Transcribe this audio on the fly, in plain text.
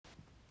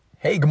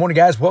Hey, good morning,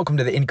 guys. Welcome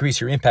to the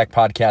Increase Your Impact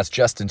podcast.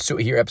 Justin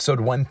Suet here,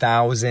 episode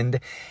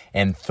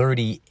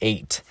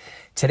 1038.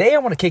 Today, I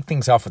want to kick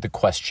things off with a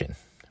question.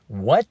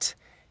 What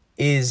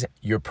is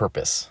your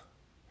purpose?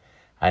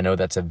 I know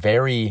that's a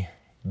very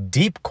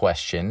deep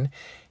question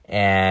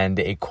and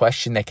a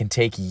question that can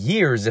take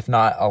years, if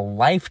not a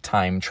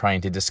lifetime,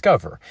 trying to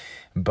discover.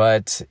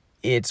 But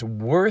it's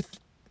worth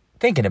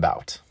thinking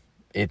about.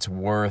 It's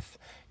worth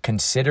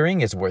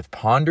considering, it's worth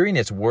pondering,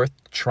 it's worth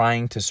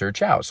trying to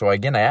search out. So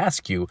again, I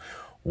ask you,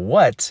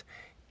 what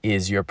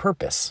is your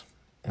purpose?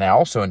 And I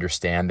also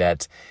understand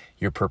that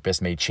your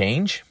purpose may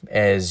change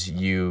as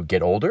you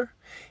get older.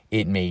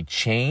 It may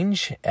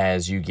change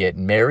as you get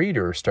married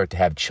or start to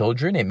have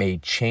children. It may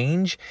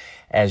change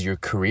as your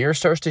career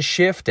starts to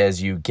shift,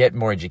 as you get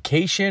more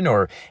education,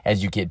 or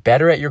as you get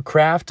better at your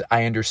craft.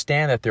 I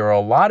understand that there are a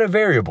lot of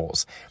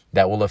variables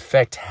that will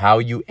affect how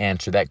you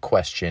answer that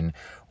question.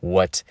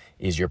 What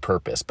is your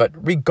purpose? But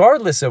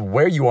regardless of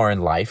where you are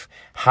in life,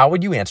 how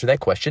would you answer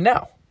that question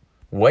now?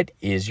 What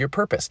is your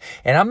purpose?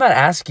 And I'm not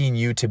asking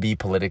you to be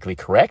politically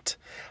correct.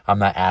 I'm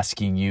not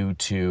asking you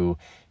to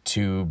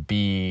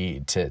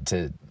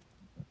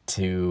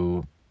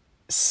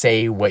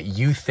say what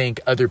you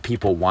think other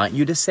people want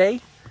you to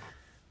say.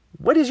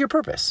 What is your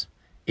purpose?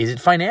 Is it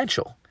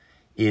financial?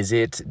 Does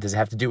it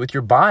have to do with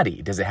your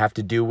body? Does it have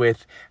to do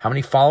with how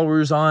many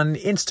followers on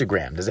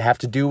Instagram? Does it have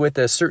to do with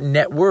a certain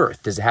net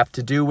worth? Does it have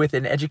to do with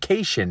an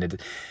education?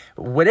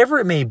 Whatever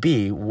it may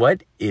be,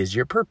 what is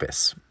your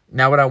purpose?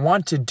 Now, what I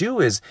want to do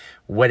is,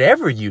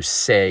 whatever you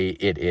say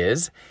it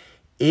is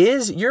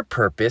your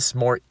purpose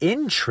more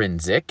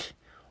intrinsic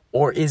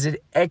or is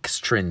it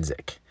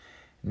extrinsic?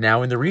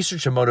 Now, in the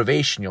research of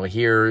motivation, you'll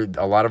hear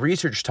a lot of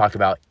research talk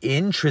about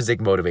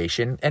intrinsic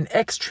motivation and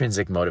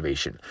extrinsic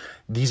motivation.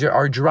 These are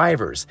our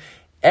drivers.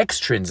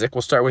 Extrinsic,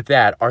 we'll start with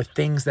that, are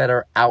things that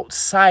are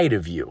outside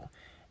of you.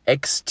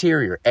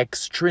 Exterior,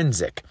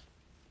 extrinsic.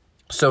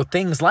 So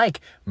things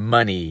like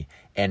money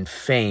and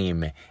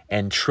fame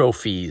and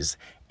trophies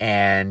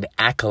and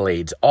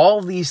accolades, all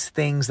these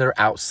things that are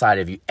outside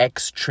of you,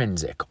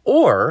 extrinsic.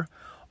 Or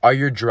are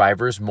your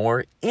drivers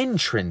more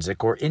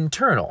intrinsic or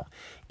internal?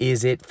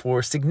 Is it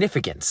for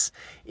significance?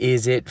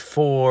 Is it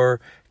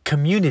for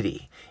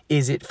community?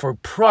 Is it for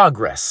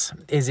progress?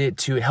 Is it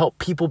to help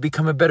people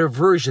become a better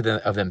version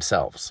of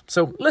themselves?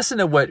 So listen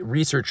to what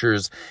researcher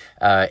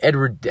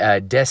Edward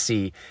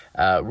Deci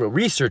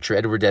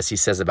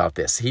says about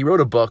this. He wrote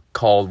a book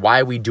called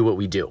Why We Do What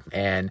We Do.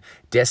 And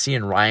Deci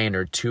and Ryan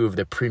are two of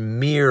the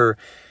premier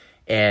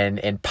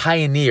and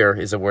pioneer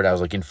is the word I was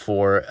looking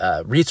for,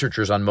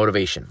 researchers on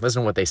motivation.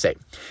 Listen to what they say.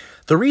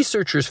 The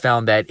researchers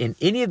found that in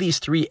any of these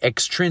three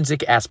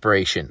extrinsic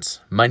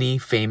aspirations, money,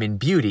 fame, and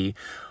beauty,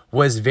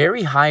 was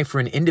very high for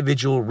an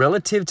individual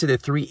relative to the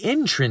three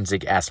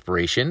intrinsic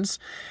aspirations,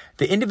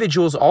 the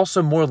individual is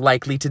also more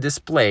likely to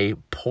display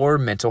poor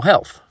mental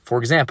health. For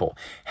example,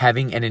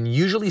 having an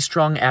unusually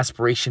strong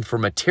aspiration for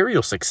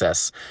material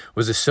success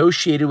was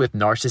associated with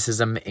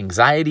narcissism,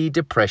 anxiety,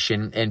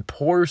 depression, and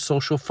poor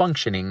social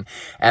functioning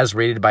as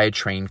rated by a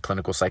trained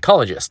clinical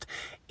psychologist.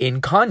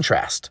 In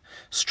contrast,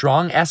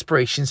 strong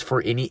aspirations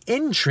for any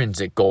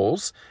intrinsic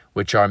goals,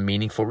 which are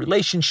meaningful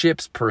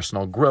relationships,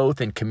 personal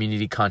growth, and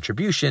community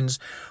contributions,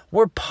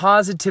 were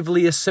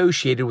positively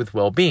associated with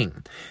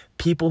well-being.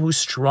 People who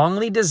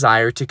strongly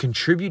desire to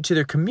contribute to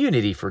their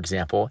community, for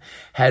example,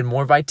 had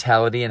more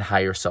vitality and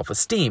higher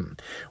self-esteem.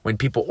 When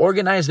people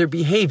organize their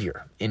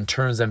behavior in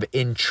terms of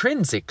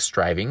intrinsic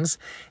strivings,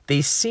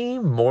 they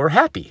seem more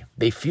happy.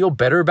 They feel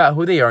better about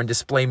who they are and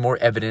display more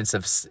evidence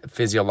of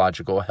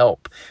physiological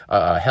health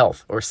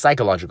or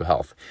psychological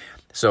health.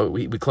 So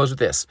we close with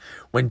this.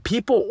 When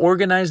people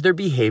organize their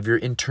behavior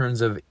in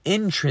terms of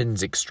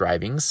intrinsic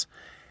strivings,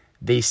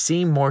 they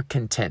seem more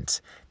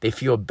content. They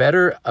feel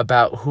better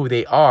about who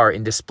they are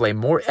and display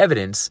more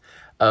evidence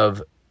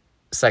of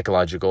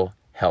psychological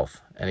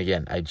health. And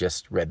again, I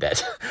just read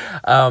that.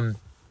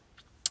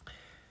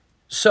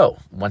 So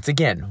once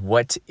again,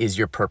 what is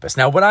your purpose?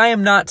 Now, what I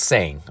am not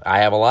saying, I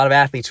have a lot of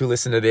athletes who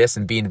listen to this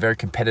and being very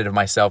competitive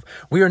myself.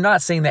 We are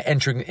not saying that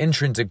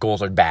intrinsic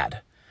goals are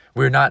bad.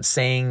 We're not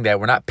saying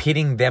that, we're not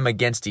pitting them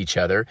against each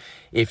other.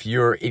 If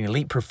you're an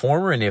elite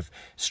performer and if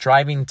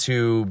striving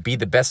to be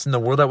the best in the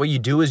world at what you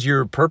do is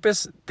your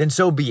purpose, then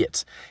so be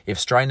it. If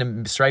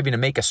striving to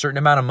make a certain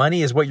amount of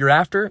money is what you're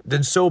after,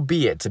 then so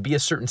be it. To be a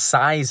certain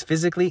size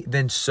physically,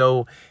 then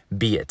so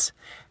be it.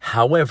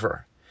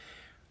 However,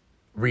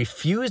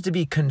 refuse to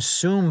be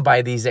consumed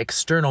by these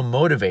external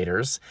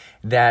motivators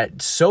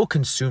that so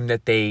consume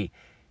that they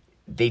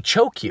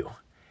choke you.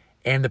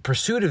 And the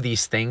pursuit of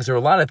these things are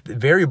a lot of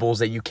variables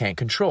that you can't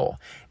control.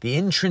 The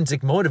intrinsic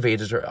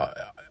motivators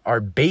are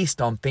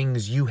based on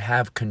things you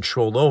have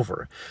control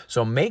over.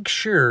 So make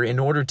sure, in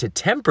order to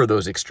temper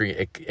those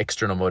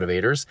external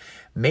motivators,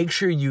 make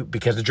sure you,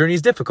 because the journey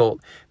is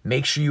difficult,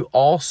 make sure you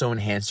also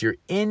enhance your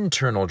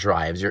internal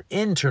drives, your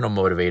internal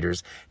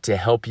motivators to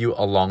help you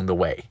along the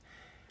way.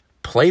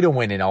 Play to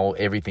win in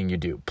everything you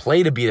do.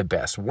 Play to be the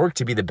best. Work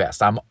to be the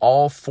best. I'm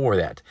all for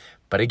that.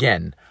 But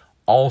again,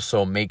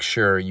 also make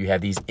sure you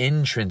have these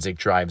intrinsic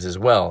drives as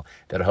well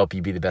that'll help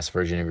you be the best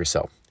version of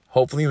yourself.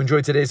 Hopefully you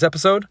enjoyed today's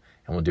episode,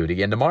 and we'll do it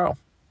again tomorrow.